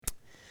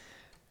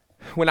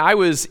when I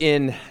was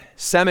in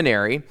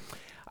seminary,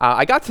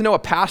 I got to know a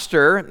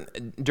pastor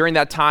during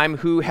that time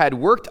who had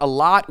worked a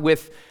lot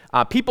with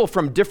people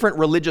from different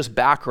religious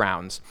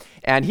backgrounds.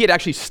 And he had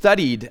actually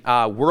studied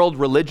world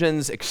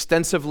religions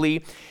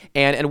extensively.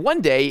 And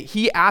one day,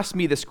 he asked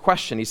me this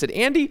question. He said,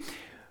 "Andy,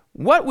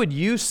 what would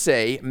you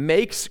say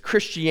makes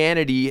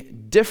Christianity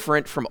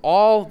different from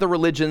all the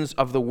religions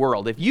of the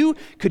world? If you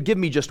could give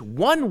me just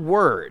one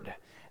word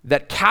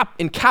that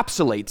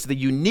encapsulates the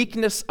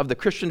uniqueness of the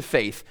Christian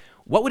faith,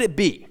 what would it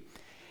be?"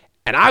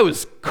 And I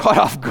was caught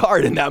off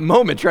guard in that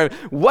moment, trying,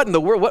 what in the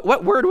world,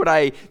 what word would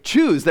I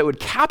choose that would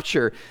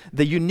capture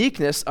the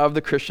uniqueness of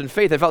the Christian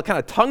faith? I felt kind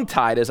of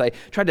tongue-tied as I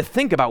tried to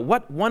think about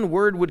what one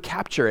word would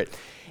capture it.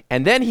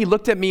 And then he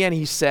looked at me and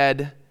he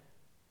said,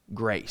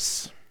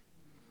 grace.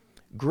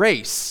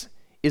 Grace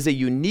is a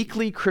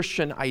uniquely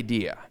Christian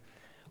idea.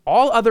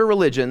 All other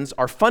religions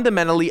are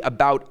fundamentally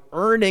about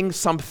earning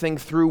something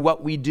through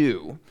what we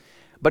do,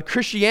 but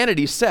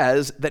Christianity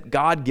says that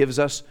God gives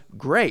us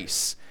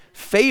grace,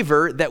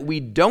 favor that we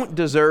don't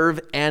deserve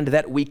and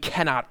that we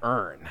cannot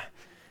earn.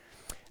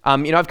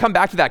 I've come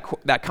back to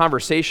that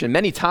conversation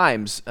many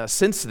times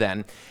since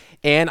then,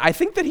 and I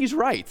think that he's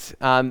right.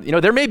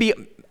 There may be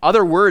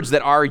other words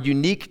that are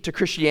unique to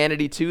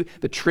Christianity too,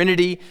 the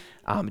Trinity,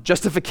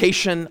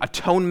 justification,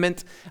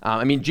 atonement,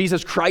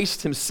 Jesus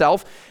Christ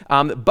himself.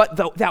 But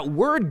that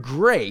word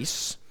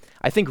grace,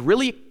 I think,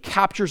 really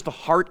captures the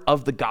heart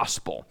of the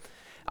gospel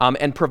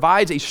and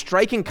provides a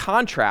striking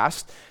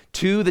contrast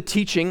to the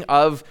teaching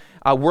of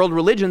world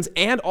religions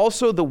and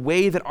also the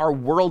way that our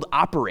world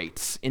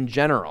operates in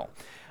general.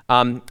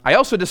 I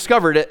also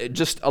discovered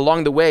just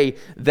along the way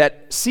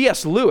that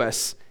C.S.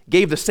 Lewis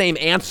gave the same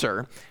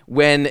answer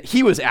when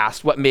he was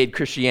asked what made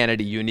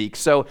Christianity unique.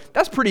 So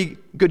that's pretty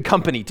good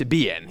company to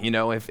be in,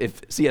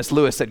 if C.S.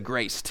 Lewis said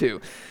grace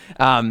too.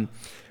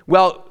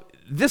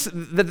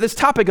 This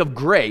topic of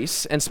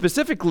grace, and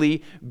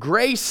specifically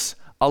grace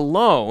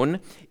alone,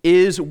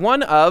 is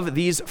one of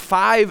these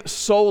 5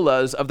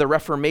 solas of the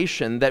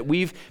Reformation that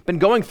we've been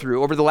going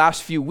through over the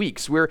last few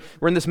weeks. We're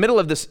in this middle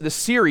of this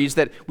series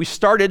that we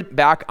started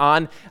back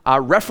on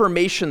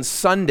Reformation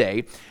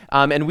Sunday,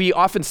 and we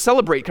often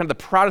celebrate kind of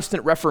the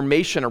Protestant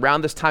Reformation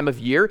around this time of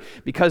year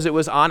because it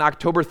was on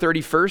October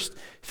 31st,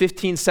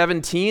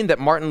 1517, that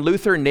Martin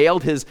Luther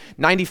nailed his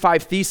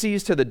 95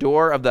 Theses to the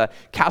door of the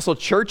Castle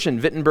Church in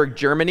Wittenberg,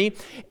 Germany.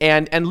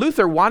 And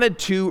Luther wanted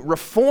to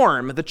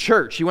reform the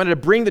church. He wanted to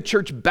bring the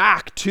church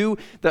back to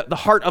the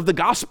heart of the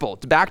gospel,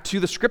 back to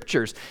the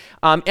scriptures.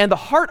 And the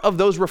heart of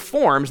those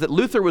reforms that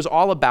Luther was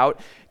all about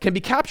can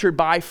be captured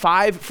by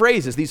 5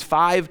 phrases, these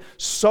 5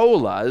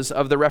 solas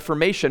of the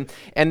Reformation.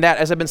 And that,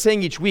 as I've been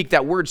saying each week,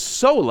 that word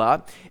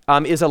sola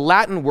is a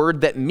Latin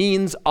word that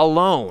means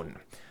alone.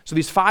 So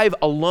these 5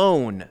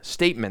 alone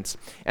statements.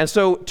 And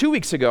so 2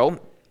 weeks ago,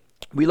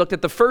 we looked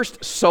at the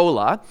first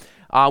sola,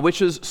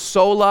 which is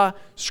sola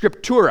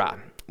scriptura,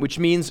 which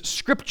means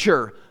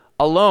scripture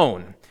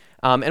alone.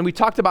 And we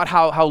talked about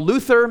how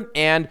Luther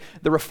and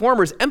the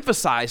Reformers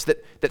emphasized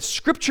that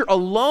Scripture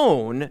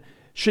alone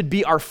should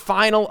be our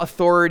final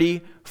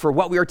authority for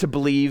what we are to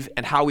believe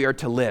and how we are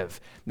to live.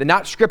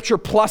 Not Scripture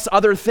plus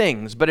other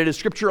things, but it is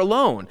Scripture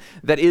alone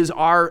that is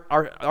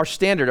our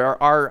standard,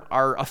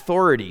 our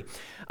authority.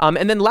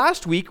 And then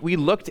last week, we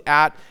looked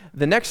at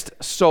the next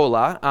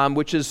sola,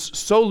 which is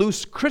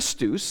solus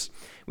Christus,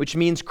 which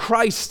means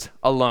Christ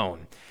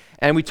alone.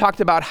 And we talked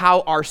about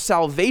how our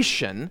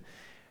salvation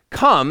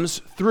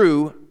comes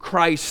through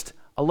Christ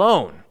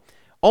alone,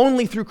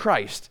 only through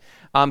Christ,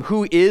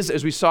 who is,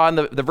 as we saw in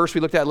the verse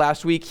we looked at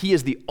last week, he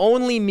is the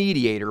only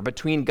mediator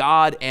between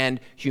God and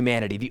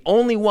humanity, the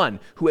only one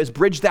who has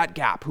bridged that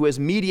gap, who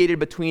has mediated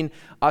between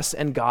us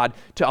and God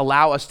to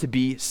allow us to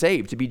be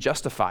saved, to be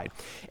justified.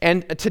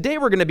 And today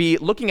we're going to be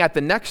looking at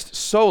the next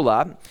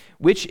sola,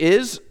 which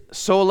is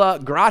sola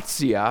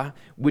gratia,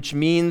 which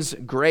means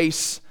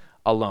grace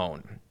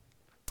alone.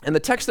 And the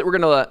text that we're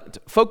going to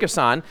focus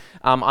on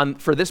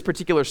for this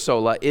particular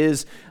sola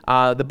is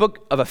the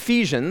book of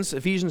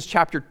Ephesians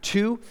chapter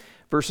 2,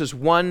 verses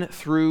 1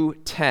 through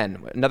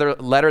 10. Another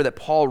letter that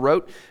Paul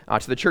wrote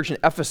to the church in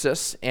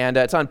Ephesus, and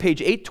it's on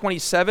page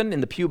 827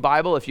 in the Pew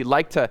Bible if you'd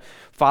like to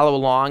follow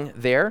along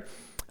there.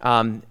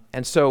 So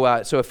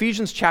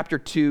Ephesians chapter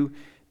 2,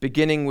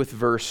 beginning with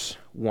verse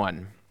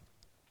 1.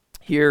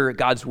 Hear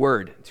God's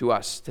word to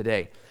us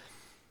today.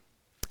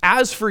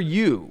 As for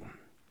you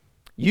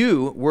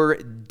were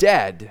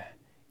dead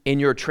in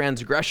your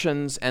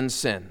transgressions and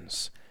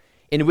sins,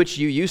 in which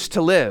you used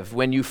to live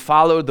when you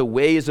followed the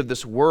ways of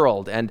this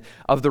world and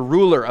of the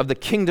ruler of the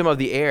kingdom of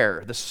the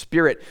air, the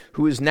Spirit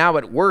who is now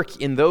at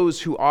work in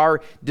those who are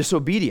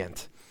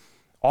disobedient.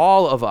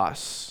 All of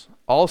us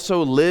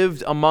also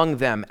lived among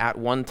them at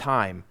one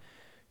time,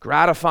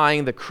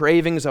 gratifying the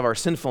cravings of our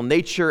sinful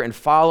nature and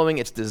following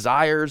its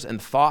desires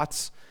and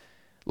thoughts.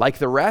 Like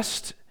the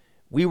rest,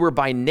 we were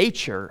by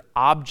nature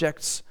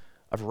objects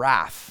of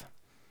wrath.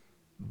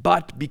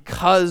 But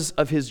because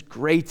of his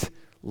great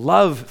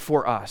love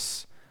for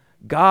us,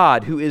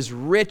 God, who is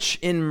rich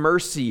in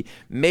mercy,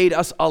 made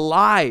us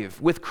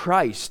alive with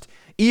Christ,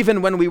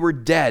 even when we were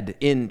dead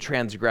in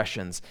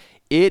transgressions.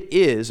 It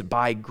is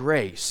by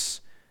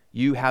grace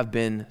you have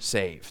been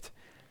saved.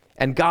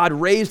 And God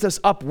raised us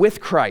up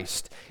with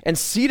Christ and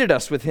seated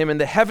us with him in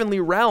the heavenly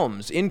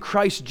realms in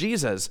Christ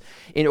Jesus,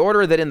 in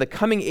order that in the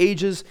coming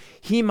ages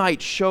he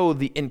might show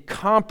the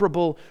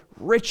incomparable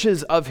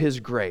riches of his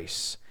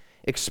grace,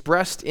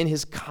 expressed in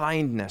his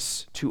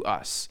kindness to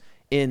us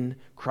in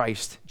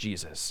Christ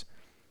Jesus.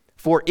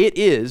 For it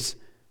is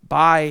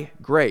by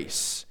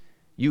grace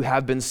you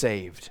have been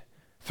saved,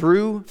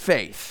 through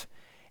faith,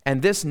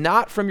 and this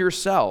not from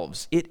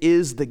yourselves. It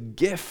is the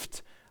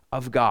gift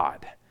of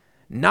God,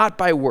 not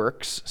by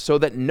works, so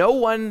that no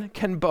one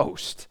can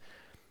boast.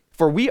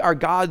 For we are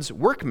God's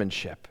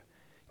workmanship,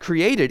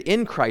 created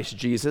in Christ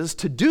Jesus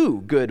to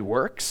do good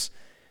works,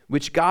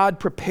 which God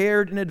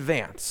prepared in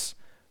advance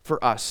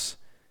for us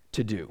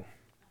to do.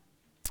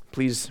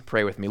 Please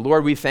pray with me.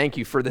 Lord, we thank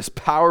you for this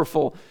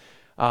powerful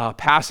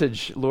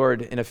passage,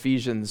 Lord, in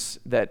Ephesians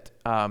that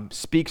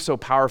speaks so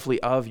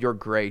powerfully of your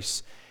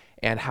grace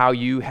and how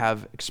you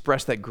have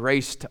expressed that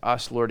grace to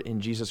us, Lord,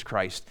 in Jesus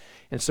Christ.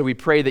 And so we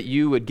pray that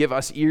you would give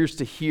us ears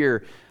to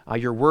hear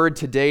your word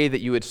today,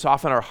 that you would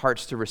soften our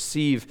hearts to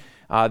receive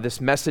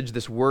this message,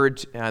 this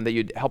word, and that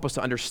you'd help us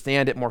to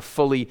understand it more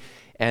fully,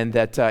 and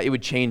that it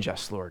would change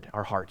us, Lord,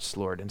 our hearts,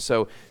 Lord. And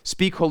so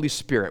speak, Holy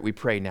Spirit, we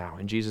pray now.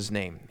 In Jesus'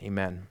 name,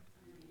 amen.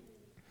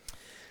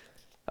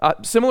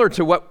 Similar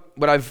to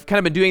what I've kind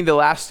of been doing the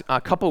last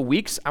couple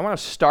weeks, I want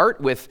to start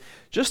with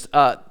just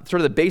sort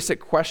of the basic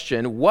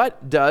question: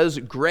 what does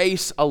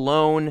grace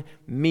alone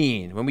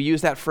mean? When we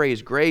use that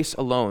phrase, grace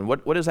alone,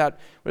 what does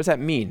that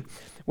mean?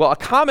 Well, a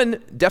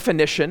common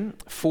definition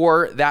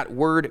for that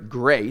word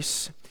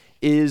grace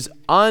is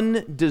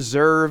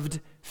undeserved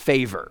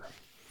favor.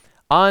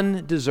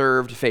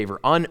 Undeserved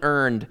favor,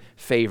 unearned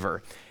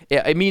favor.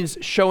 It means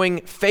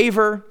showing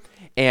favor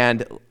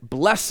and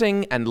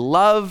blessing and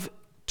love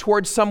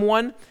towards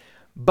someone,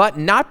 but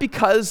not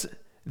because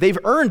they've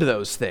earned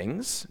those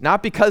things,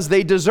 not because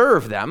they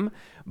deserve them,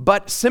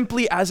 but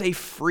simply as a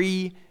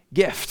free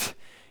gift,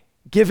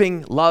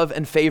 giving love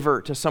and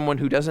favor to someone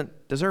who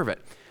doesn't deserve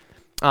it.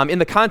 In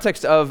the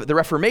context of the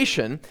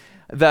Reformation,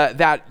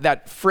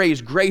 that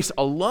phrase, grace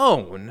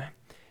alone,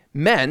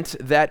 meant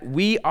that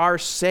we are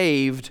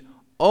saved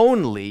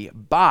only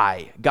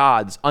by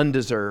God's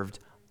undeserved,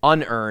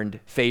 unearned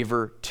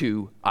favor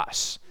to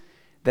us.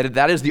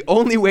 That is the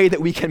only way that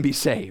we can be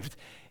saved,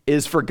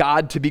 is for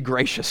God to be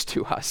gracious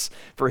to us,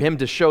 for him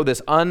to show this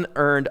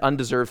unearned,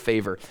 undeserved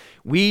favor.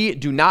 We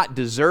do not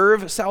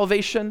deserve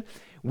salvation.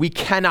 We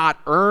cannot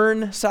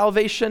earn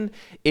salvation.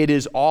 It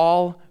is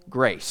all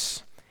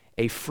grace,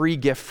 a free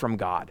gift from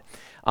God.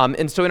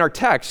 And so in our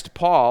text,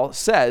 Paul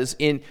says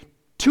in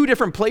two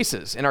different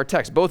places in our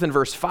text, both in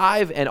verse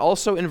 5 and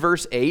also in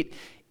verse 8,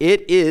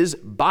 it is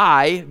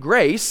by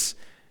grace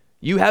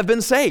you have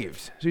been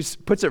saved. So he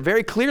puts it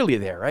very clearly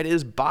there, right? It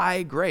is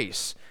by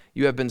grace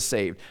you have been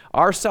saved.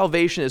 Our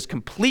salvation is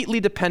completely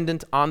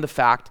dependent on the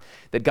fact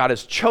that God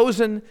has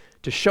chosen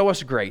to show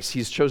us grace.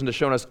 He's chosen to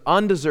show us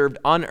undeserved,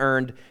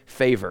 unearned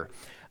favor.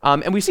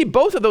 And we see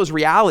both of those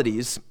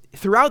realities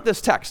throughout this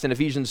text in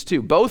Ephesians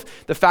 2,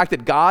 both the fact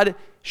that God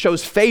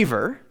shows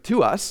favor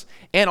to us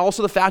and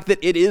also the fact that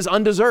it is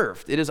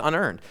undeserved, it is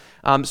unearned.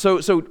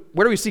 So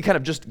where do we see kind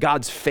of just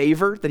God's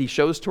favor that he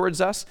shows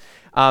towards us?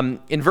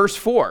 In verse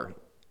 4,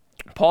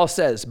 Paul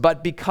says,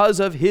 "But because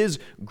of his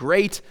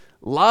great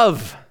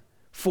love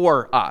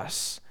for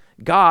us,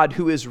 God,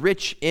 who is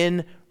rich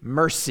in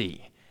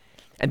mercy."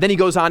 And then he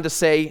goes on to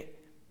say,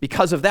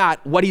 because of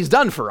that, what he's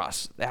done for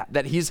us,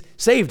 that he's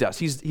saved us.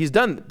 He's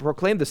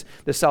proclaimed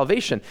this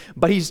salvation.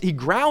 But he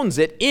grounds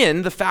it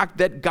in the fact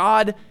that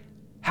God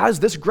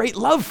has this great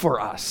love for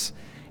us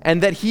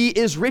and that he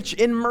is rich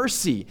in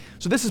mercy.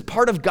 So this is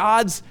part of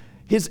God's,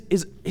 his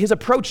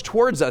approach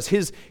towards us,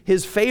 his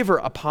favor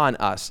upon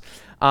us.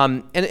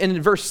 And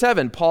in verse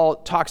 7, Paul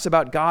talks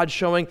about God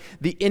showing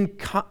the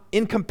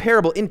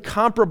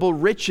incomparable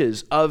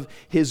riches of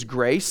his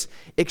grace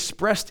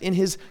expressed in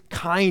his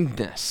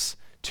kindness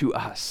to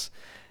us.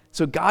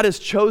 So God has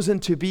chosen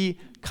to be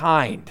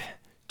kind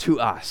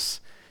to us,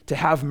 to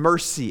have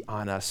mercy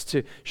on us,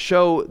 to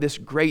show this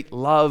great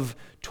love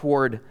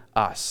toward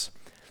us.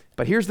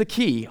 But here's the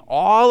key.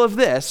 All of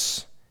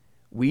this,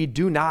 we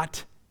do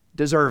not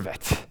deserve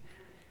it.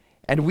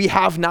 And we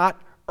have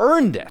not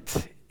earned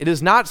it. It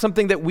is not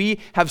something that we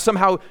have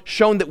somehow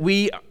shown that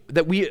we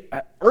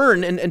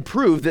earn and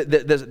prove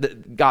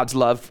that God's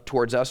love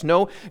towards us.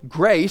 No,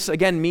 grace,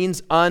 again,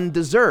 means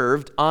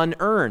undeserved,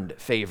 unearned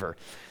favor.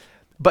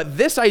 But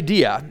this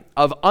idea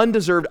of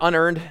undeserved,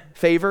 unearned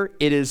favor,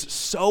 it is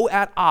so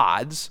at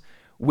odds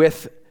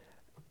with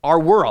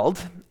our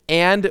world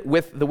and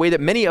with the way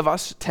that many of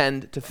us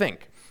tend to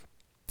think.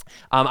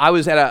 I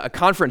was at a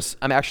conference,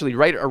 actually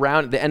right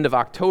around the end of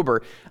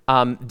October,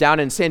 down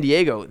in San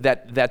Diego,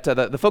 that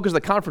the focus of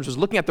the conference was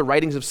looking at the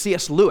writings of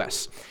C.S.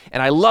 Lewis.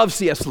 And I love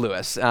C.S.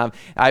 Lewis.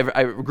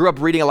 I grew up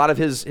reading a lot of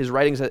his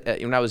writings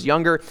when I was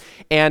younger.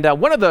 And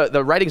one of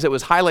the writings that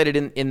was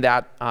highlighted in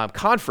that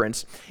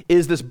conference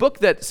is this book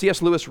that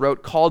C.S. Lewis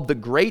wrote called The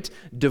Great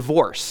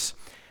Divorce.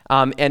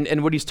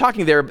 And what he's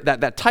talking there,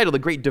 that title, The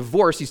Great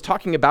Divorce, he's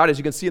talking about, as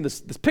you can see in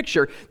this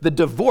picture, the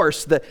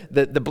divorce,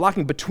 the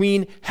blocking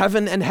between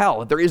heaven and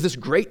hell. There is this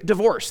great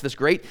divorce, this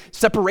great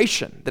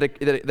separation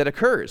that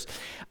occurs.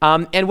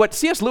 And what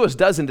C.S. Lewis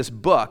does in this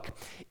book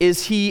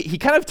is he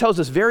kind of tells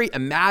this very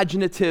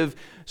imaginative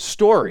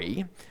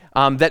story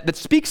that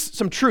speaks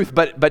some truth,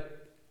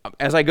 but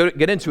as I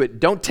get into it,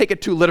 don't take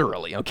it too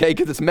literally, okay?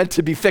 Because it's meant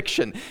to be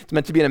fiction. It's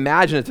meant to be an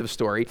imaginative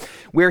story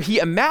where he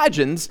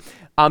imagines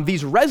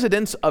these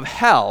residents of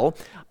hell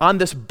on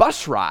this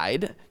bus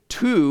ride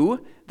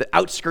to the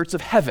outskirts of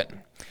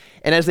heaven.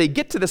 And as they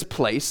get to this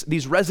place,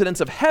 these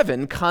residents of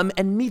heaven come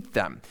and meet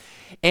them.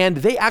 And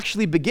they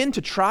actually begin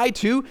to try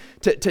to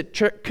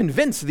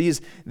convince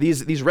these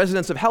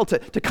residents of hell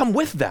to come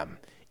with them,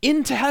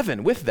 into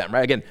heaven with them,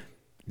 right? Again,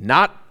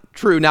 not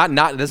true,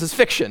 not this is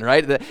fiction,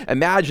 right?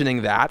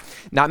 Imagining that,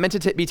 not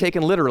meant to be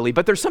taken literally,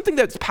 but there's something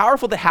that's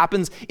powerful that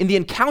happens in the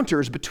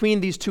encounters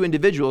between these two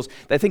individuals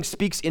that I think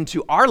speaks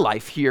into our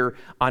life here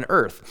on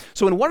earth.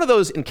 So in one of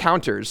those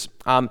encounters,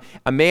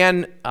 a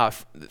man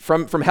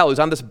from hell who's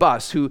on this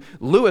bus, who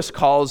Lewis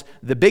calls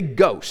the big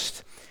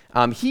ghost,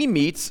 he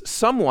meets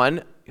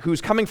someone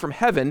who's coming from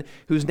heaven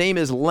whose name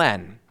is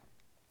Len.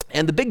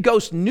 And the big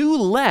ghost knew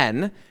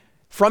Len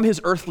from his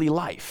earthly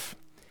life.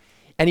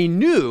 And he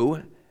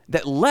knew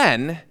that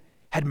Len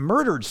had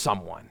murdered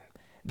someone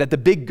that the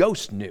big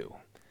ghost knew.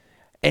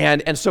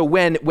 And so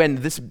when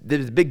this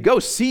big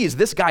ghost sees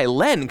this guy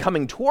Len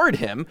coming toward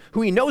him,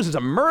 who he knows is a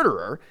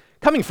murderer,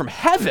 coming from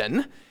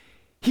heaven,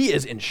 he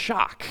is in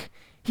shock.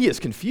 He is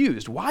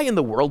confused. Why in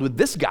the world would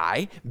this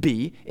guy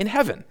be in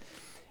heaven?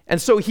 And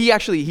so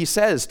he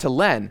says to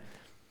Len,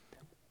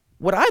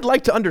 what I'd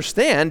like to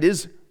understand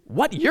is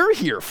what you're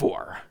here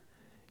for.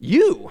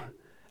 You,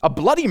 a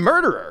bloody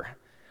murderer.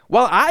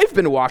 Well, I've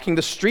been walking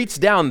the streets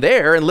down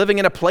there and living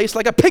in a place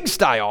like a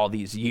pigsty all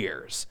these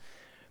years.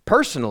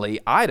 Personally,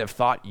 I'd have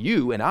thought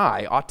you and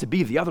I ought to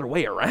be the other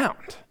way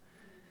around.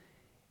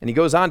 And he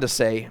goes on to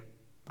say,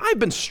 I've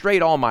been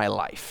straight all my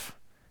life.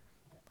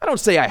 I don't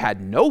say I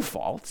had no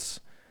faults,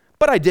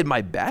 but I did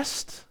my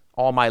best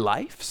all my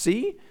life,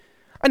 see?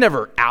 I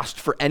never asked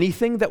for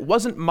anything that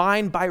wasn't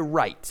mine by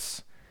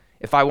rights.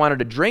 If I wanted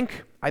a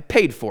drink, I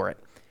paid for it.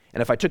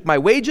 And if I took my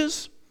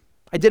wages,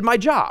 I did my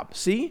job,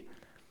 see?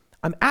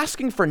 I'm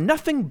asking for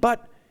nothing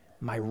but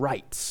my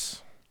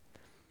rights.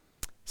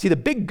 See, the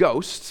big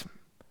ghost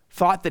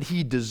thought that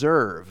he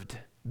deserved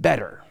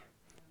better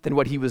than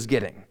what he was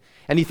getting.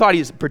 And he thought,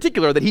 in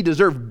particular, that he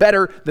deserved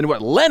better than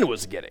what Len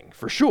was getting,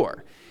 for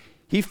sure.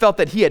 He felt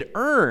that he had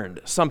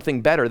earned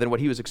something better than what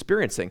he was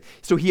experiencing.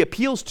 So he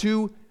appeals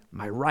to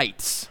my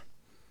rights,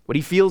 what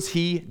he feels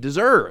he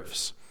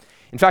deserves.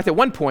 In fact, at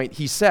one point,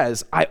 he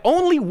says, I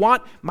only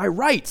want my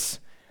rights.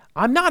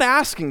 I'm not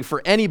asking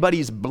for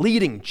anybody's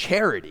bleeding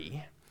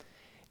charity.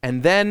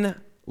 And then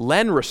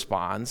Len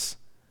responds,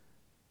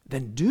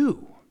 then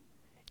do.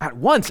 At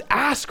once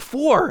ask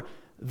for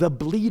the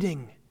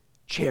bleeding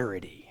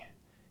charity.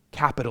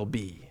 Capital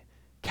B,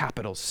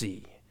 capital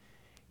C.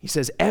 He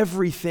says,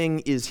 everything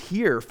is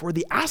here for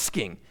the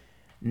asking.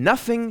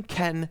 Nothing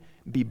can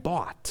be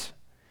bought.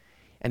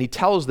 And he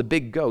tells the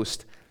big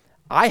ghost,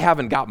 I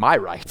haven't got my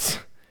rights,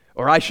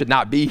 or I should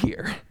not be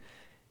here.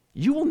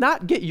 You will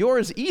not get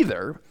yours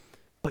either,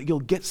 but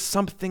you'll get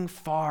something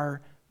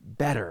far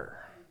better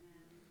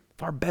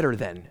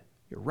than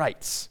your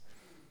rights.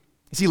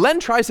 You see, Len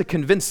tries to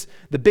convince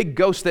the big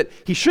ghost that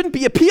he shouldn't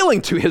be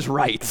appealing to his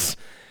rights,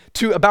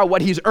 about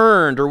what he's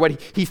earned or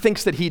what he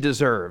thinks that he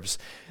deserves.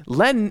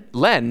 Len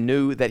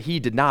knew that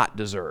he did not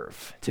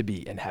deserve to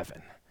be in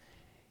heaven.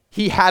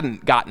 He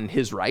hadn't gotten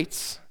his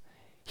rights.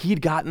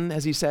 He'd gotten,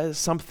 as he says,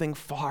 something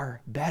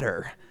far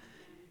better.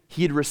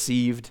 He had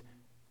received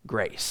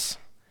grace.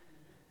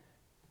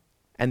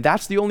 And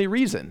that's the only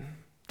reason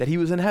that he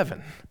was in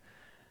heaven.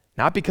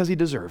 Not because he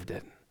deserved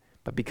it,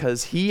 but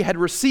because he had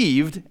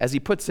received, as he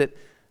puts it,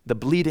 the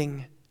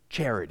bleeding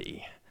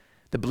charity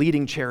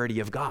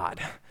of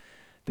God,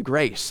 the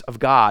grace of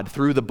God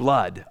through the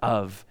blood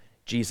of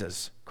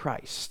Jesus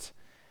Christ.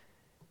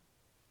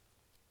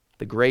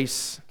 The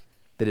grace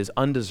that is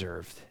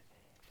undeserved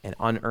and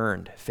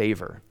unearned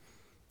favor.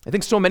 I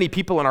think so many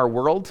people in our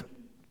world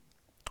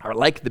are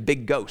like the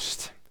big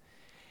ghost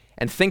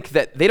and think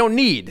that they don't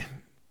need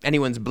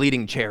anyone's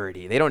bleeding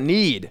charity. They don't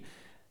need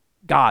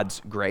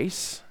God's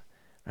grace,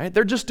 right?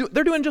 They're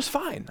doing just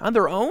fine on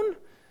their own.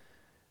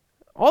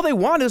 All they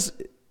want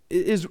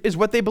is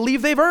what they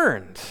believe they've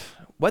earned,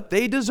 what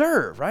they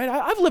deserve, right?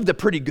 I've lived a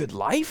pretty good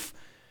life.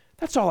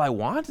 That's all I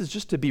want, is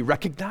just to be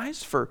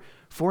recognized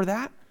for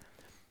that.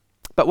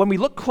 But when we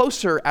look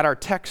closer at our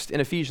text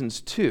in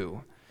Ephesians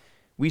 2,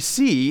 we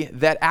see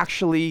that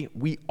actually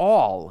we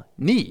all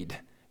need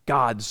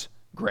God's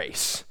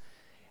grace.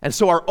 And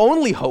so our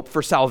only hope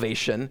for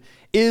salvation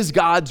is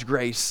God's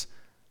grace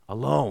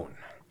alone.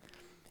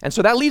 And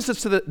so that leads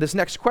us to this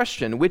next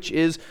question, which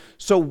is,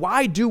 so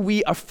why do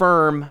we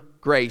affirm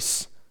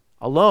grace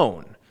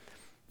alone?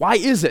 Why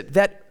is it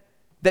that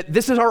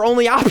this is our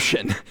only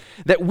option,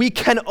 that we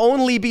can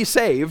only be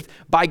saved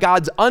by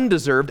God's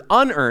undeserved,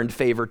 unearned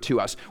favor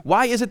to us?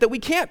 Why is it that we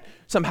can't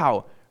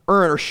somehow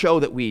earn or show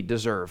that we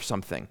deserve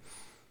something?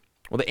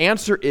 Well, the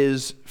answer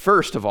is,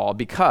 first of all,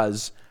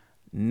 because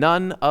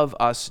none of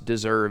us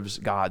deserves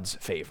God's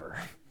favor.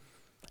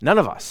 None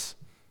of us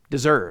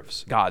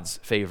deserves God's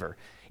favor.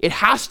 It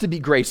has to be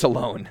grace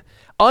alone,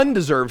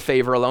 undeserved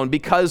favor alone,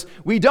 because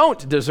we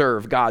don't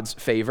deserve God's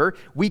favor.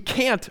 We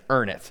can't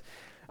earn it.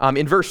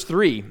 In verse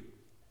 3,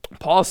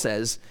 Paul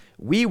says,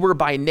 we were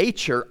by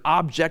nature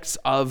objects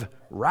of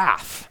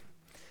wrath.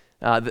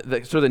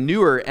 The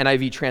newer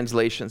NIV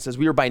translation says,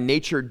 we were by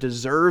nature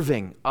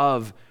deserving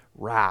of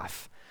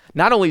wrath.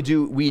 Not only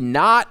do we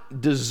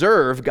not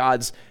deserve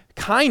God's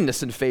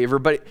kindness and favor,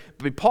 but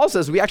Paul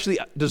says we actually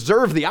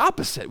deserve the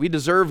opposite. We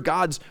deserve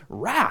God's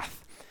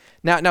wrath.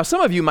 Now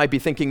some of you might be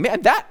thinking,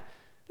 man, that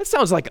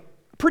sounds like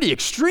pretty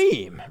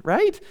extreme,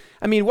 right?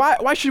 I mean,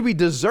 why should we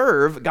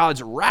deserve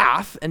God's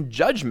wrath and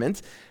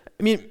judgment?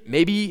 I mean,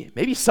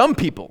 maybe some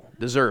people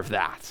deserve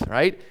that,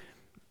 right?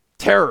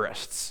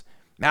 Terrorists,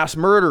 mass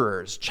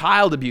murderers,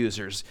 child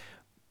abusers,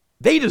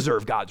 they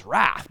deserve God's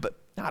wrath, but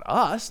not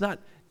us, not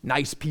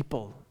nice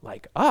people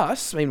like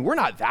us. I mean, we're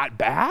not that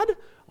bad,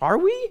 are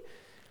we?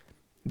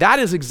 That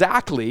is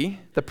exactly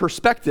the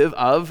perspective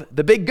of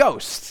the big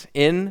ghost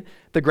in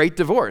the Great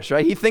Divorce,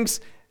 right? He thinks,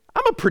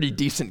 I'm a pretty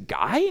decent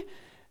guy,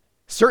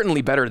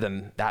 certainly better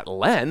than that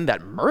Len,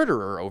 that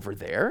murderer over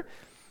there.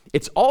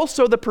 It's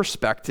also the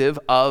perspective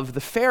of the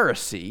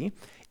Pharisee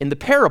in the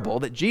parable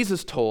that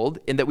Jesus told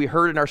and that we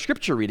heard in our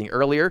scripture reading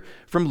earlier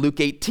from Luke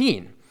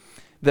 18.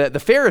 The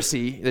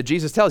Pharisee that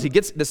Jesus tells,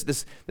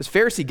 this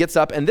Pharisee gets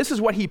up, and this is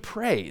what he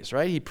prays,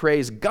 right? He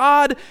prays,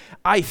 God,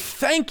 I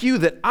thank you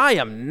that I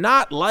am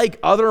not like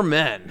other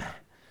men,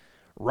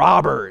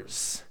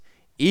 robbers,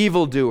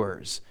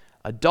 evildoers,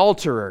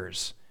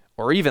 adulterers,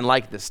 or even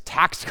like this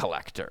tax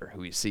collector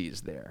who he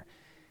sees there.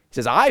 He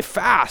says, I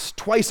fast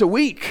twice a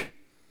week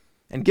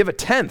and give a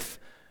tenth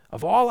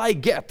of all I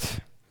get.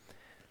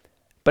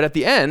 But at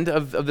the end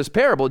of this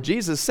parable,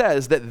 Jesus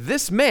says that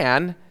this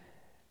man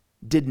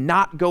did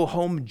not go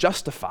home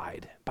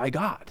justified by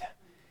God.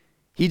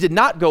 He did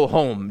not go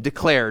home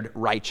declared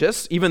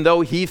righteous, even though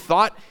he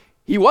thought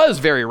he was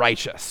very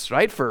righteous,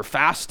 right? For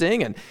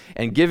fasting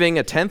and giving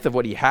a tenth of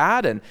what he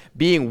had and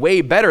being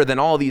way better than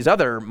all these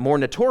other more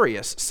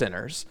notorious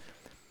sinners.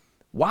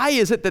 Why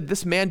is it that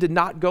this man did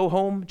not go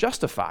home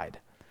justified?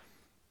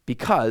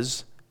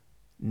 Because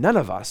none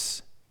of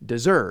us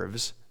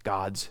deserves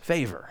God's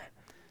favor.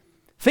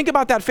 Think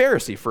about that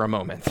Pharisee for a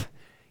moment.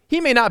 He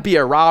may not be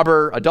a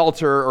robber,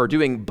 adulterer, or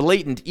doing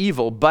blatant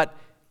evil, but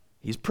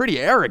he's pretty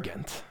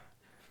arrogant,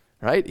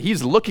 right?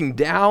 He's looking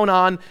down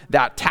on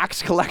that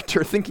tax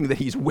collector thinking that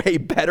he's way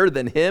better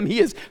than him. He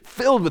is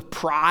filled with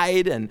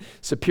pride and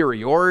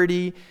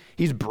superiority.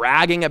 He's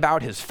bragging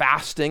about his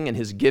fasting and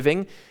his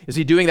giving. Is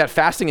he doing that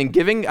fasting and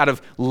giving out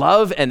of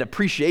love and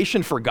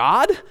appreciation for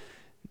God?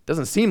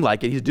 Doesn't seem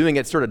like it. He's doing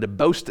it sort of to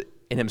boast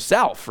in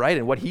himself, right?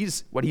 And what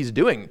he's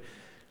doing.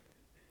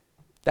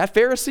 That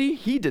Pharisee,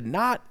 he did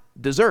not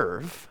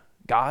deserve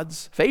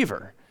God's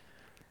favor.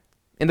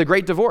 In the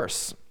Great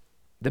Divorce,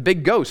 the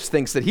big ghost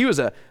thinks that he was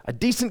a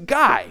decent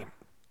guy.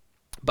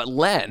 But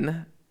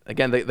Len,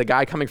 again, the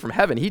guy coming from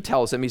heaven, he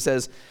tells him, he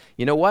says,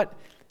 you know what?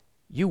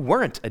 You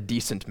weren't a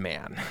decent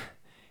man,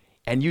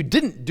 and you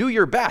didn't do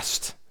your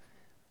best.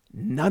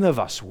 None of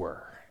us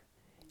were,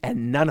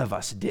 and none of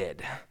us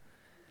did.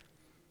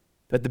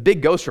 But the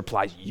big ghost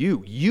replies,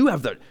 you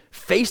have the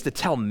face to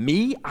tell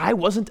me I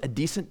wasn't a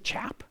decent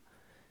chap?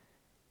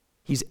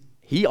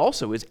 He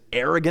also is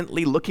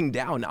arrogantly looking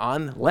down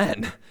on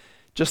Len,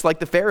 just like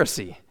the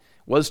Pharisee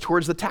was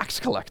towards the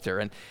tax collector.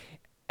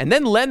 And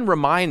then Len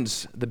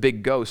reminds the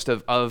big ghost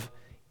of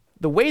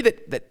the way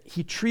that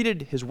he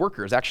treated his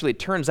workers. Actually, it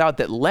turns out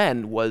that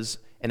Len was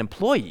an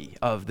employee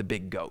of the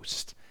big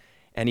ghost.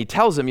 And he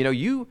tells him,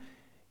 you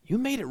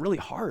made it really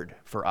hard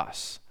for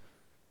us.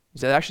 He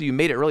said, actually, you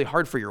made it really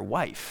hard for your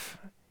wife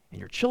and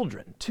your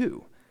children,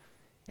 too.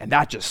 And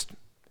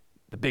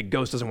the big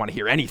ghost doesn't want to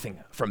hear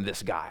anything from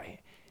this guy.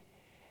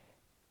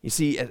 You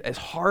see, as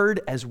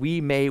hard as we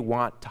may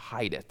want to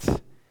hide it,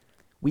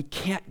 we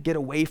can't get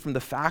away from the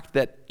fact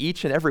that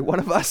each and every one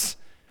of us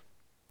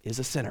is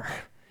a sinner.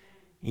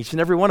 Each and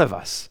every one of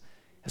us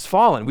has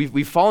fallen.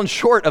 We've fallen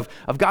short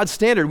of God's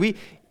standard,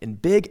 in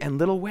big and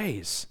little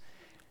ways.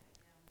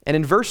 And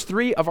in verse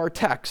 3 of our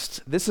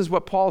text, this is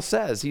what Paul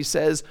says. He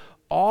says,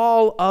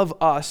 all of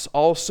us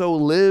also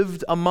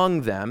lived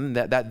among them,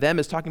 that them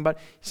is talking about,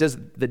 he says,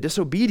 the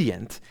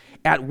disobedient,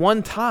 at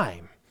one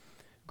time,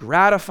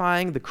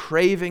 gratifying the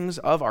cravings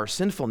of our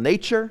sinful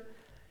nature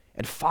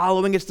and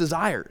following its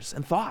desires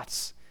and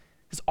thoughts.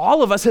 Because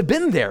all of us have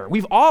been there.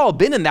 We've all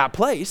been in that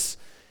place.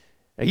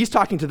 Now, he's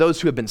talking to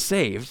those who have been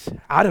saved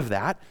out of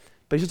that,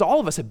 But he says all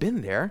of us have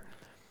been there.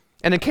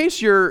 And in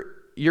case you're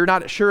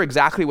not sure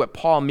exactly what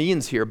Paul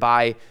means here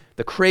by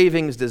the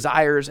cravings,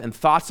 desires, and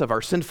thoughts of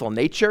our sinful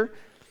nature,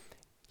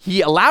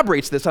 he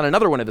elaborates this on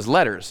another one of his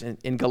letters.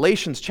 In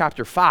Galatians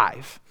chapter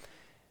 5,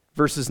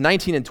 verses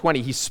 19 and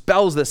 20, he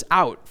spells this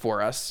out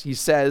for us. He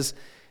says,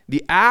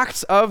 the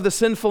acts of the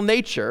sinful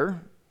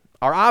nature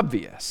are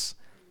obvious.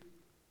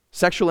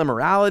 Sexual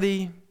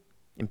immorality,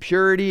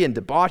 impurity and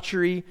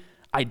debauchery,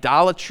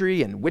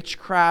 idolatry and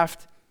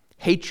witchcraft,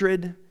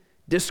 hatred,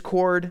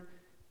 discord,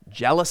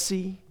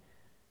 jealousy,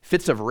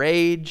 fits of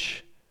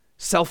rage,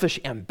 selfish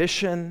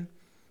ambition,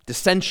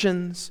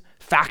 dissensions,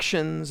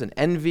 factions and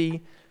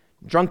envy,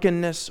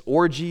 drunkenness,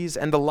 orgies,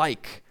 and the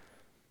like.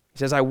 He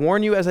says, I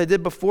warn you, as I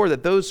did before,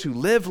 that those who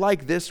live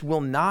like this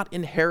will not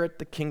inherit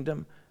the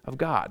kingdom of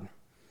God.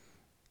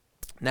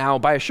 Now,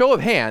 by a show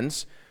of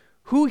hands,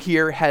 who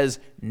here has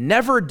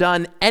never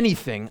done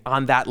anything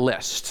on that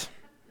list?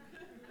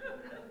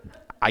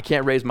 I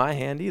can't raise my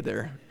hand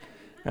either,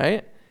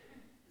 right?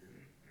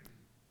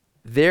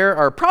 There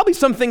are probably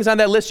some things on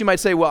that list you might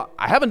say, well,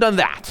 I haven't done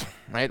that,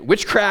 right?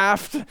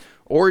 Witchcraft,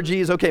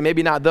 orgies, okay,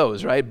 maybe not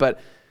those, right? But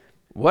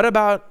what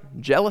about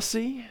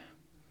jealousy?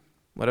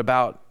 What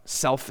about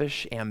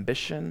selfish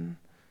ambition?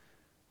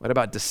 What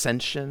about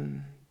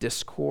dissension,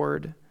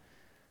 discord?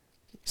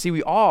 See,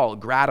 we all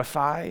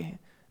gratify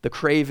the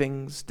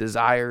cravings,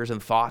 desires,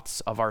 and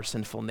thoughts of our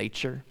sinful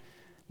nature.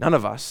 None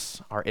of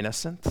us are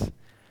innocent.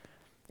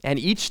 And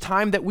each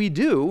time that we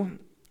do,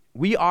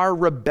 we are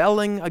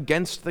rebelling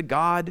against the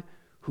God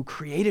who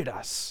created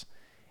us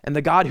and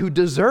the God who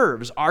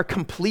deserves our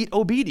complete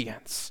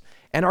obedience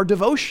and our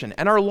devotion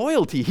and our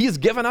loyalty. He has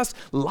given us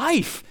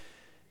life.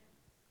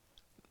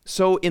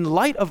 So in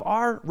light of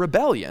our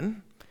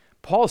rebellion,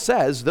 Paul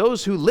says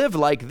those who live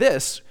like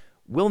this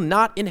will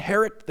not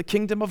inherit the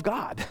kingdom of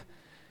God.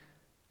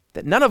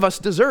 That none of us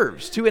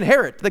deserves to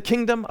inherit the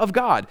kingdom of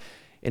God.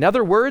 In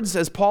other words,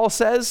 as Paul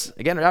says,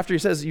 again, after he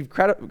says you've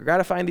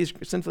gratifying these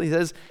sinfully, he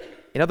says,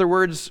 in other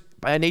words,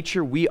 by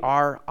nature, we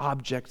are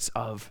objects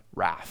of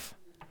wrath.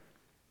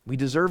 We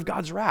deserve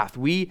God's wrath.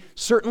 We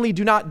certainly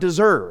do not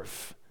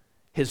deserve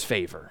his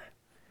favor.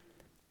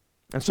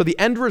 And so the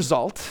end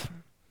result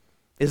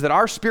is that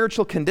our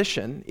spiritual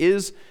condition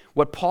is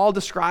what Paul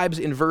describes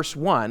in verse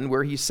 1,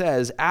 where he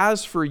says,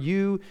 as for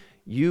you,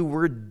 you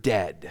were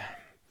dead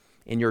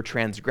in your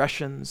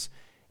transgressions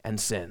and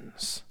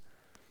sins.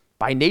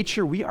 By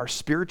nature, we are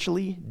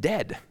spiritually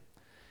dead.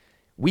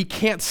 We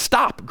can't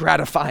stop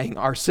gratifying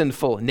our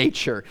sinful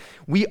nature.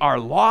 We are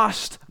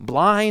lost,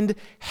 blind,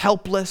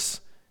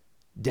 helpless,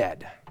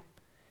 dead.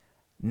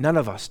 None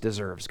of us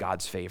deserves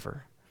God's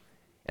favor.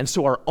 And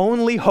so our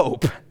only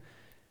hope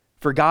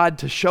for God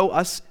to show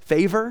us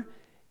favor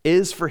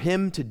is for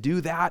him to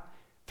do that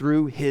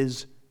through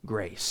his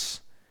grace,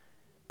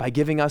 by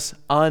giving us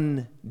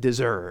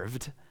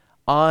undeserved,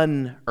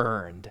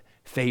 unearned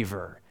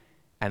favor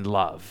and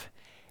love.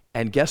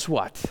 And guess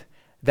what?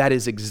 That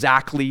is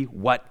exactly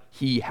what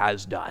he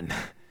has done.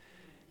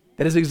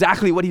 That is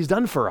exactly what he's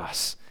done for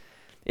us.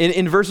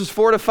 In verses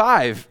 4 to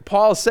 5,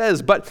 Paul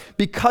says, but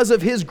because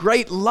of his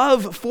great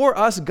love for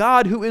us,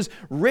 God, who is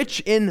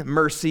rich in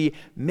mercy,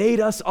 made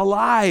us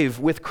alive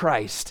with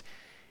Christ,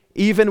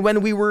 even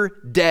when we were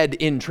dead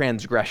in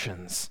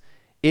transgressions.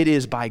 It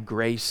is by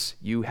grace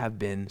you have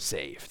been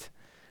saved.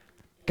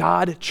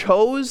 God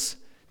chose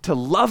to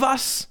love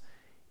us,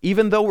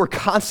 even though we're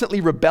constantly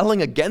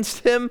rebelling against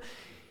him.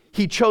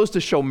 He chose to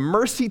show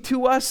mercy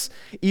to us,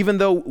 even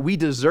though we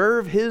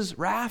deserve his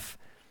wrath.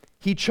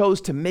 He chose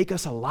to make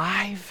us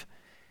alive,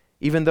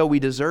 even though we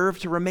deserve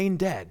to remain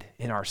dead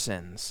in our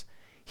sins.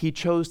 He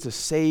chose to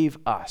save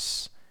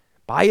us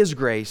by his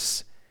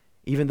grace,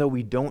 even though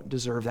we don't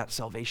deserve that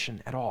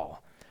salvation at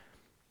all.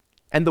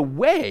 And the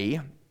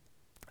way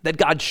that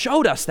God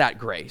showed us that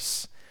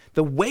grace,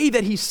 the way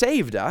that he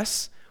saved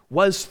us,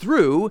 was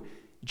through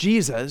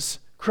Jesus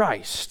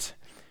Christ,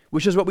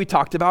 which is what we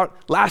talked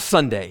about last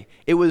Sunday.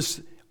 It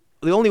was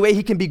the only way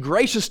he can be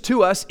gracious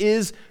to us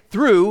is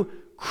through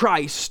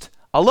Christ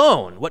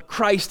alone, what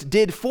Christ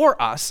did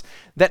for us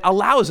that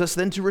allows us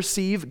then to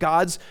receive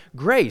God's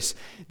grace,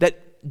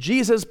 that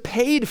Jesus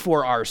paid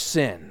for our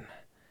sin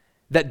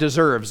that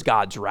deserves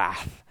God's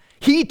wrath.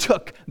 He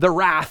took the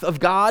wrath of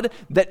God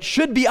that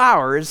should be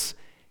ours,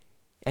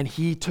 and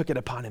he took it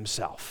upon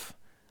himself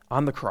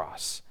on the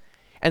cross.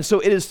 And so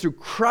it is through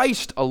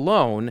Christ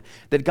alone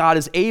that God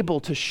is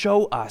able to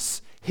show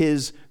us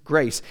his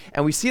grace.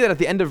 And we see that at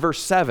the end of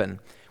verse 7,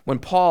 when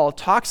Paul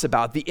talks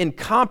about the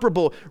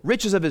incomparable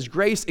riches of his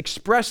grace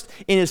expressed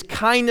in his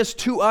kindness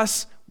to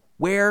us,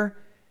 where?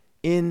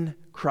 In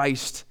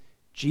Christ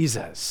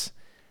Jesus.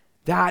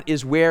 That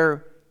is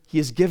where he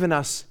has given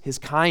us his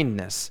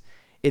kindness.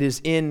 It is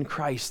in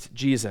Christ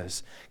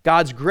Jesus.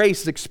 God's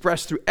grace is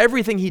expressed through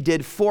everything he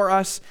did for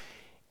us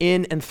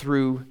in and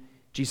through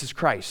Jesus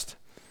Christ.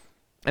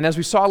 And as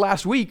we saw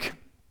last week,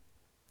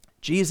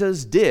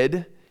 Jesus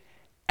did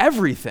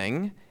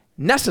everything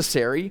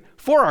necessary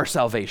for our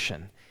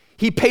salvation.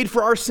 He paid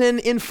for our sin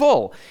in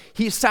full.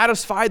 He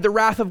satisfied the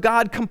wrath of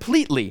God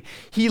completely.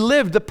 He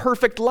lived the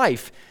perfect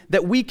life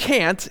that we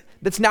can't,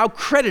 that's now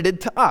credited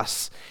to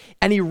us.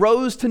 And he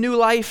rose to new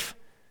life,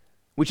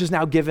 which is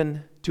now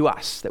given to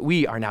us, that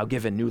we are now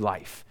given new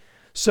life.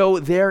 So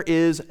there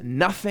is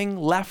nothing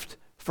left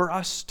for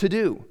us to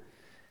do.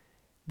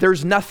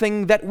 There's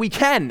nothing that we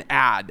can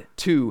add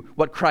to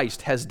what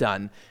Christ has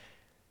done.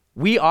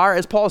 We are,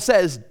 as Paul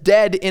says,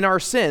 dead in our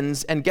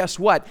sins, and guess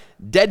what?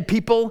 Dead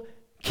people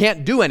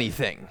can't do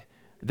anything.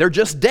 They're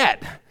just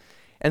dead.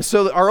 And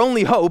so our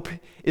only hope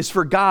is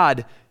for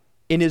God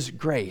in his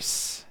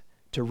grace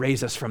to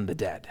raise us from the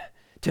dead,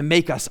 to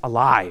make us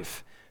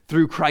alive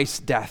through Christ's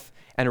death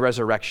and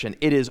resurrection.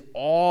 It is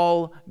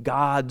all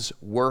God's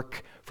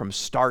work from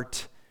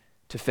start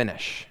to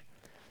finish.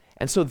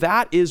 And so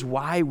that is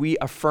why we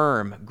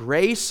affirm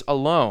grace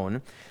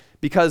alone,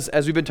 because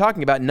as we've been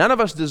talking about, none of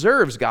us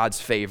deserves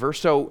God's favor,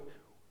 so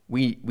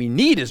we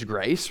need his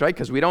grace, right?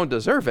 Because we don't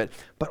deserve it.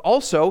 But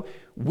also,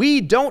 we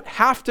don't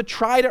have to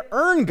try to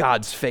earn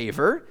God's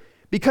favor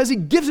because he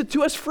gives it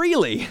to us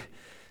freely.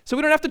 So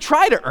we don't have to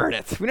try to earn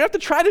it. We don't have to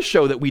try to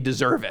show that we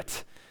deserve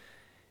it.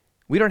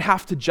 We don't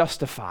have to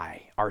justify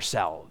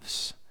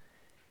ourselves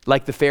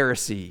like the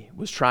Pharisee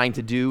was trying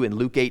to do in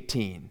Luke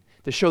 18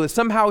 to show that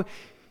somehow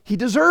he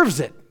deserves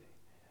it,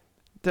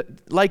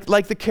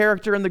 like the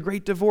character in The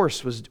Great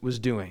Divorce was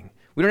doing.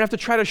 We don't have to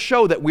try to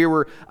show that we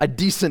were a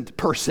decent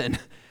person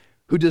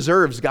who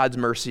deserves God's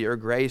mercy or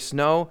grace.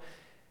 No,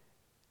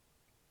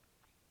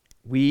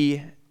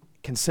 we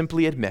can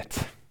simply admit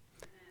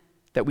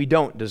that we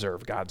don't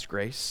deserve God's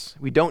grace.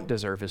 We don't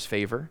deserve his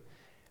favor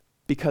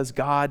because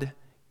God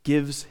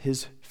gives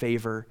his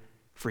favor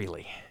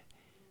freely.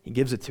 He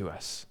gives it to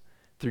us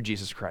through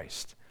Jesus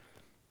Christ.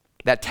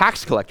 That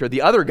tax collector,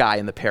 the other guy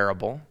in the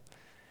parable,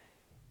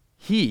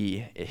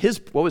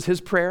 what was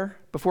his prayer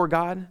before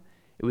God?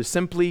 It was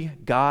simply,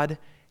 God,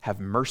 have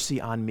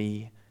mercy on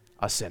me,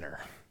 a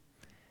sinner.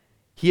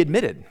 He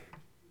admitted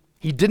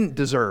he didn't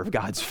deserve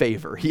God's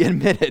favor. He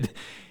admitted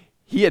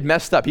he had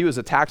messed up. He was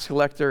a tax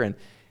collector and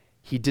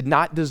he did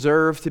not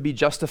deserve to be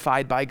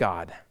justified by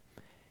God.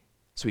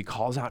 So he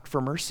calls out for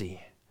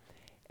mercy.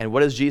 And what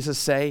does Jesus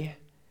say?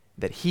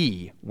 That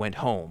he went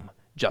home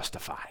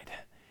justified.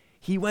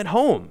 He went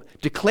home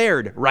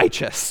declared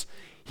righteous.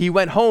 He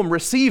went home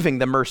receiving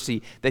the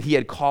mercy that he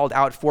had called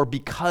out for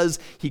because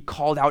he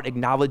called out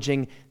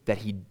acknowledging that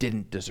he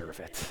didn't deserve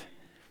it,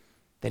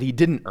 that he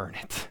didn't earn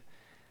it.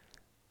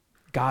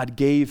 God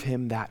gave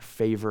him that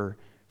favor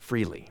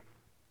freely.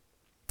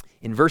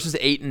 In verses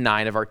 8 and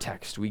 9 of our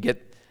text, we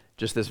get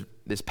just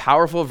this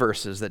powerful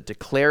verses that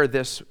declare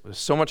this with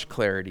so much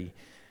clarity,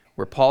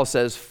 where Paul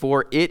says,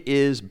 "For it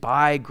is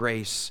by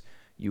grace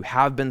you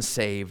have been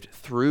saved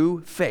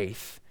through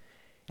faith,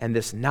 and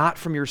this not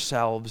from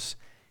yourselves,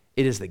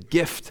 it is the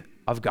gift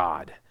of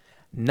God,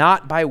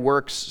 not by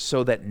works,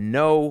 so that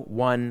no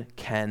one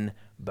can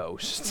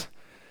boast."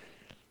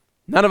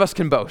 None of us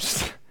can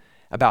boast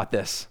about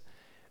this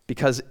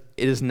because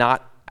it is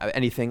not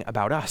anything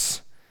about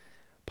us.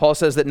 Paul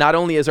says that not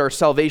only is our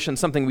salvation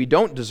something we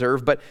don't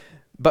deserve,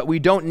 but we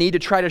don't need to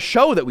try to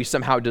show that we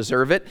somehow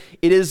deserve it.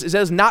 It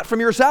says not from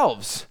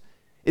yourselves.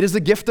 It is the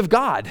gift of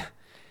God.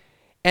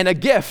 And a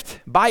gift,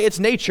 by its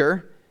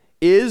nature,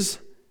 is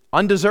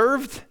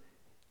undeserved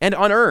and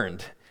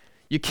unearned.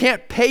 You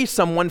can't pay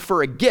someone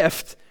for a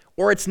gift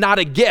or it's not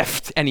a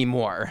gift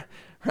anymore,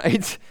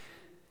 right?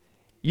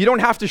 You don't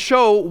have to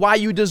show why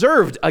you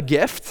deserved a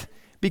gift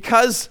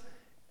because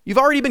you've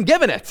already been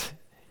given it.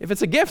 If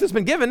it's a gift, it's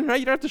been given, right?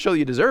 You don't have to show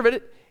you deserve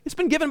it. It's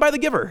been given by the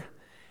giver.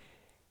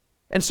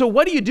 And so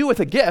what do you do with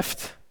a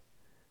gift?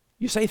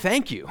 You say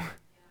thank you.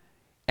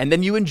 And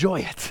then you enjoy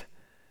it.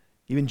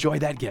 You enjoy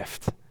that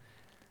gift.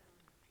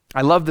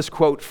 I love this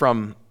quote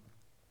from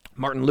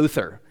Martin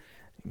Luther.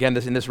 Again,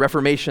 in this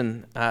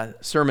Reformation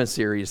sermon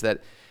series,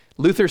 that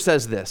Luther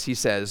says this. He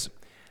says,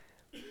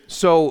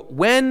 "So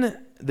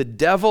when the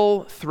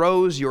devil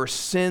throws your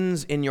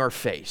sins in your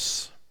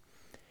face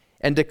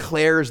and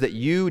declares that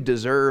you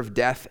deserve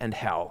death and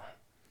hell,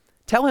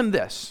 tell him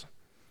this: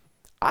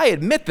 I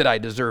admit that I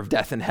deserve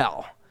death and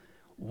hell.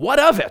 What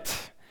of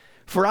it?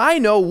 For I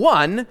know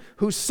one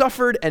who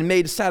suffered and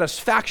made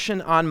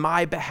satisfaction on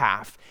my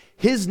behalf.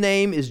 His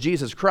name is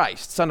Jesus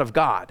Christ, Son of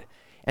God.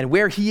 And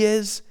where he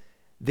is,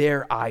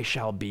 there I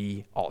shall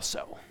be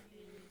also."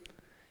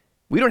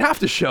 We don't have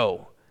to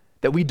show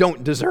that we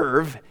don't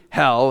deserve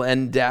hell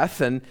and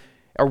death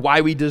or why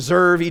we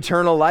deserve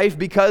eternal life,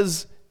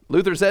 because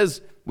Luther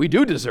says we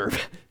do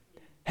deserve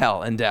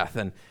hell and death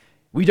and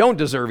we don't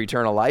deserve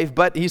eternal life.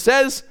 But he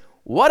says,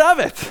 what of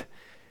it?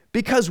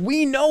 Because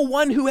we know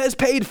one who has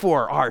paid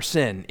for our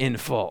sin in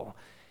full.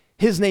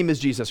 His name is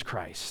Jesus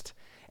Christ.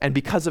 And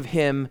because of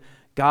him,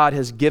 God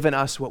has given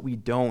us what we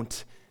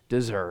don't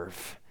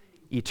deserve: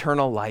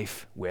 eternal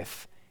life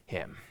with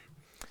him.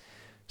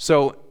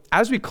 So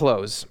as we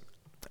close,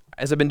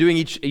 as I've been doing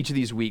each of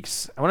these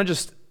weeks, I want to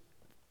just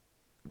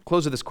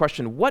close with this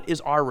question: what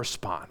is our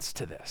response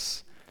to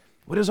this?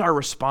 What is our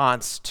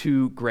response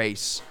to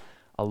grace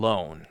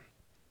alone?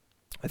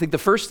 I think the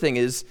first thing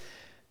is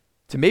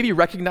to maybe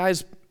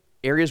recognize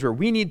areas where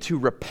we need to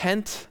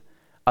repent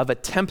of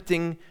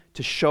attempting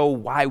to show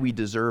why we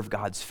deserve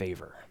God's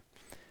favor.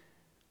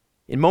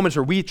 In moments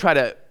where we try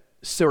to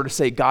sort of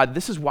say, God,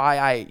 this is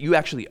why you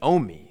actually owe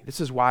me. This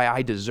is why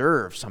I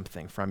deserve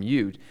something from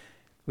you.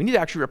 We need to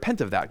actually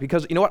repent of that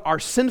because you know what? Our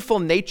sinful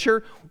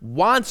nature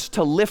wants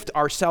to lift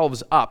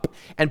ourselves up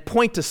and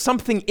point to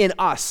something in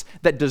us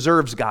that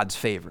deserves God's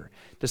favor.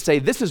 To say,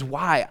 this is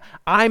why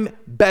I'm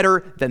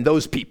better than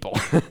those people.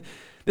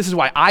 This is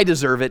why I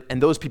deserve it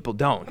and those people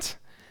don't.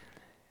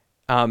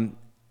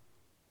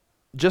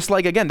 Just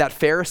like, again, that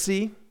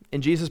Pharisee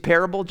in Jesus'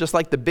 parable, just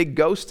like the big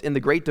ghost in the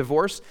great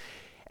divorce.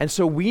 And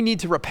so we need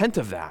to repent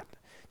of that,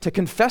 to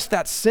confess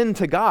that sin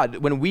to God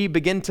when we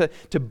begin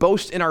to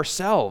boast in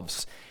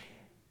ourselves.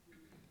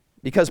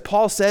 Because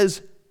Paul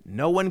says,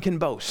 no one can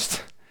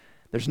boast.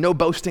 There's no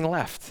boasting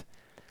left.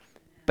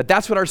 But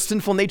that's what our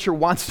sinful nature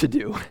wants to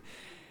do.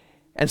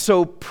 And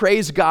so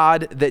praise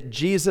God that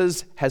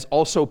Jesus has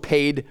also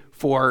paid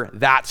for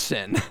that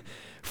sin,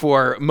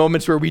 for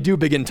moments where we do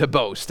begin to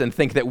boast and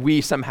think that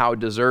we somehow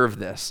deserve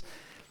this.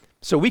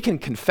 So we can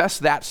confess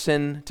that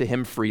sin to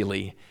him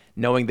freely,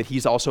 knowing that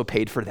he's also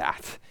paid for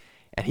that,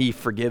 and he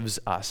forgives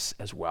us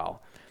as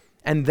well.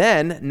 And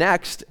then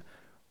next,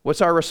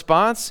 what's our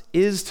response?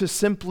 Is to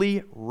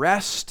simply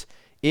rest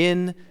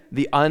in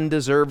the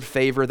undeserved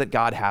favor that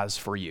God has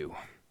for you.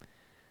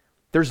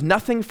 There's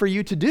nothing for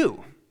you to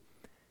do,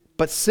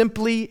 but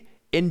simply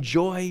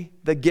enjoy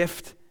the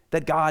gift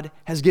that God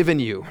has given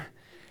you.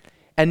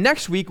 And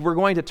next week, we're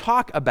going to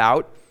talk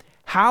about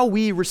how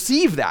we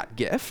receive that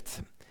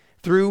gift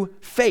through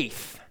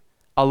faith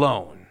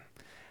alone.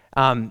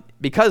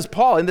 Because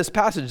Paul in this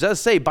passage does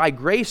say, by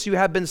grace you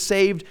have been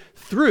saved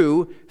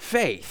through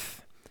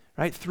faith,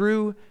 right?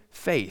 Through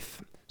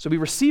faith. So we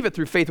receive it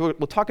through faith. We'll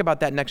talk about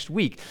that next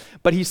week.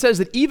 But he says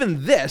that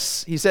even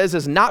this, he says,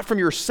 is not from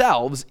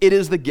yourselves. It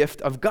is the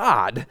gift of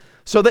God,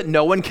 so that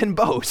no one can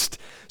boast.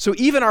 So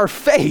even our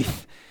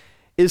faith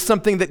is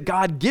something that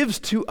God gives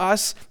to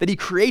us, that he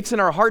creates in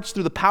our hearts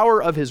through the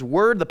power of his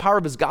word, the power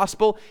of his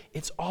gospel.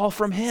 It's all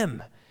from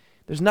him.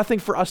 There's nothing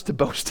for us to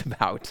boast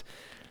about.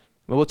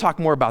 Well, we'll talk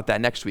more about that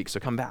next week, so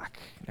come back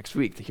next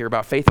week to hear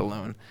about faith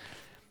alone.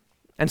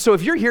 And so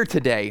if you're here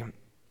today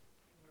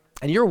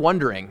and you're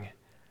wondering,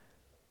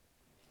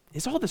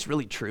 is all this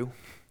really true?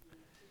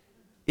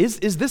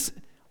 Is this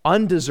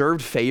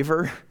undeserved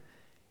favor,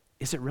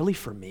 is it really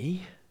for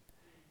me?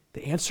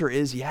 The answer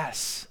is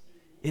yes,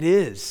 it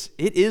is.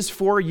 It is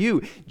for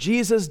you.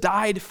 Jesus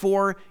died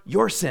for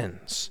your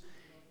sins.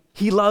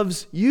 He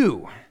loves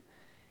you,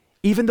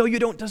 even though you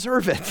don't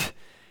deserve it.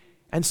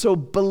 And so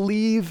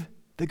believe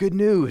the good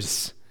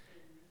news.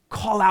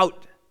 Call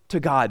out to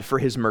God for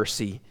his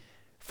mercy,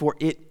 for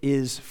it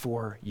is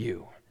for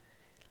you.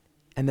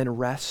 And then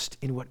rest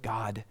in what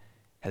God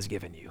has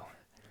given you.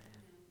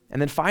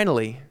 And then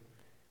finally,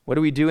 what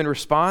do we do in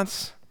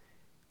response?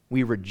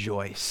 We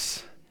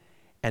rejoice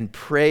and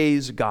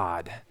praise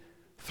God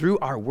through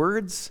our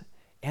words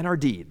and our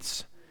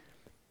deeds.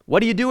 What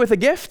do you do with a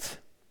gift?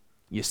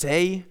 You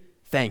say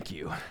thank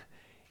you,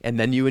 and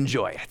then you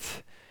enjoy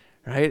it,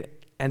 right?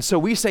 And so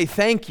we say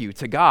thank you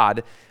to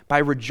God by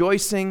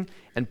rejoicing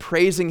and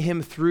praising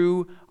him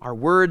through our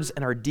words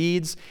and our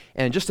deeds.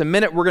 And in just a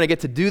minute, we're going to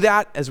get to do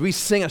that as we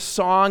sing a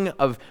song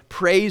of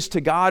praise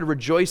to God,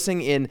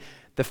 rejoicing in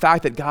the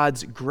fact that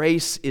God's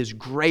grace is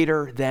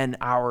greater than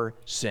our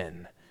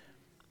sin.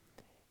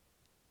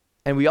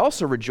 And we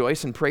also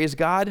rejoice and praise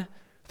God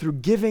through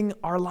giving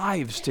our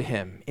lives to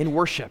him in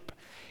worship.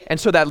 And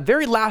so that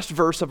very last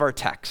verse of our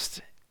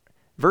text,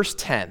 verse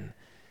 10,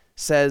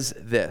 says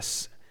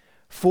this: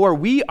 for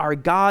we are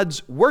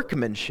God's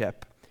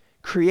workmanship,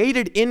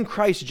 created in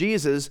Christ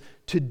Jesus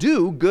to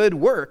do good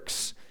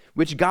works,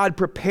 which God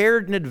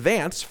prepared in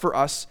advance for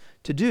us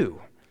to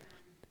do.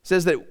 It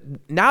says that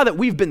now that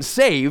we've been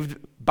saved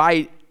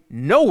by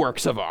no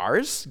works of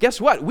ours, guess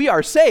what? We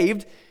are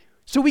saved,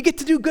 so we get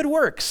to do good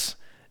works,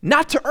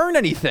 not to earn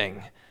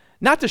anything,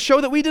 not to show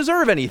that we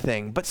deserve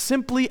anything, but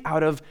simply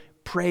out of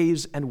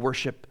praise and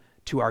worship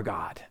to our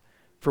God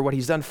for what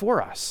he's done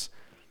for us.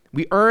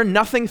 We earn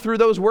nothing through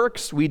those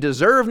works. We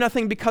deserve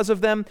nothing because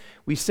of them.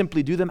 We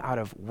simply do them out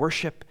of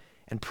worship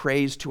and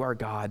praise to our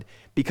God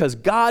because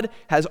God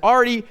has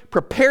already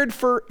prepared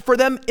for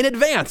them in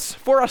advance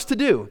for us to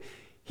do.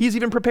 He's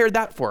even prepared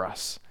that for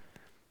us.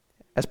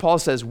 As Paul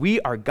says,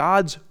 we are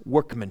God's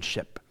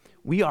workmanship.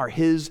 We are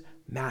his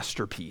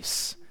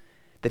masterpiece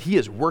that he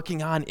is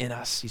working on in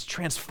us. He's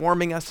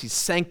transforming us. He's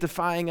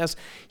sanctifying us.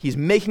 He's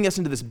making us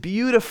into this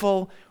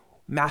beautiful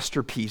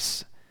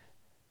masterpiece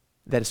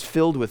that is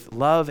filled with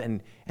love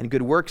and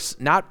good works,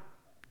 not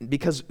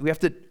because we have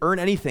to earn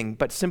anything,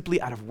 but simply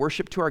out of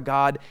worship to our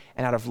God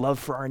and out of love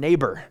for our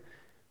neighbor.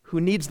 Who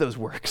needs those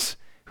works?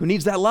 Who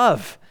needs that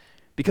love?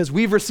 Because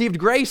we've received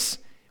grace,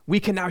 we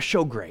can now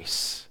show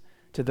grace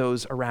to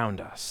those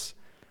around us.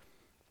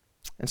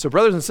 And so,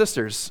 brothers and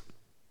sisters,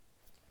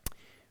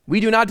 we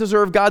do not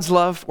deserve God's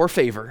love or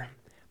favor,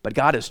 but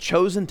God has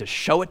chosen to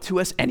show it to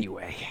us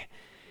anyway.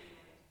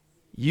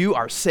 You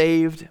are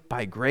saved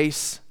by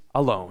grace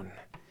alone.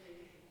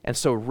 And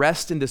so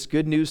rest in this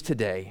good news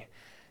today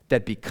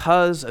that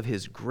because of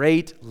his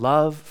great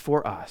love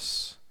for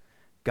us,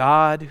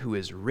 God, who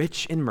is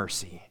rich in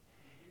mercy,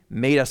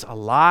 made us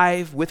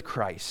alive with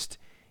Christ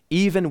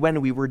even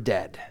when we were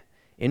dead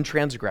in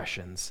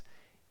transgressions.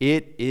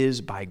 It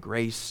is by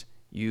grace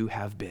you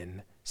have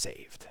been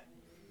saved.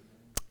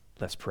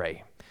 Let's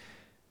pray.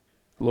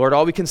 Lord,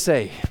 all we can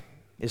say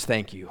is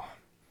thank you.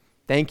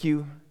 Thank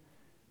you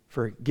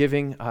for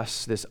giving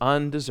us this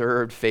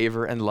undeserved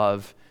favor and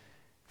love,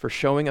 for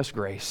showing us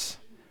grace.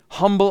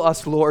 Humble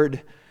us,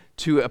 Lord,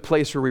 to a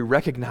place where we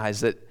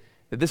recognize that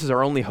this is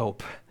our only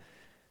hope.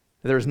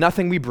 There's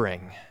nothing we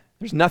bring.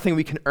 There's nothing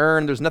we can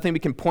earn. There's nothing we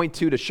can point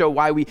to show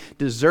why we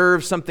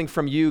deserve something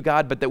from you,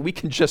 God, but that we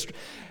can just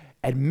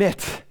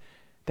admit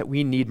that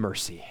we need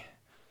mercy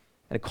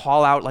and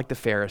call out like the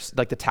Pharisee,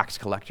 like the tax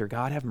collector,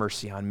 God, have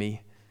mercy on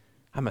me.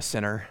 I'm a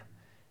sinner.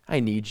 I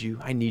need you.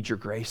 I need your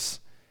grace.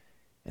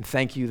 And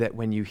thank you that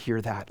when you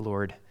hear that,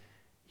 Lord,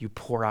 you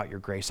pour out your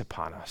grace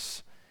upon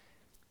us.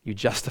 You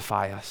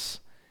justify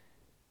us.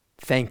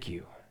 Thank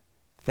you.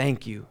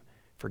 Thank you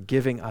for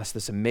giving us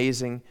this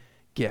amazing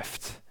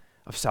gift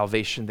of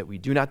salvation that we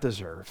do not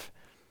deserve,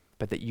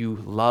 but that you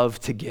love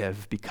to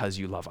give because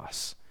you love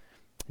us.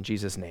 In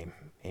Jesus' name,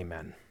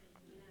 amen.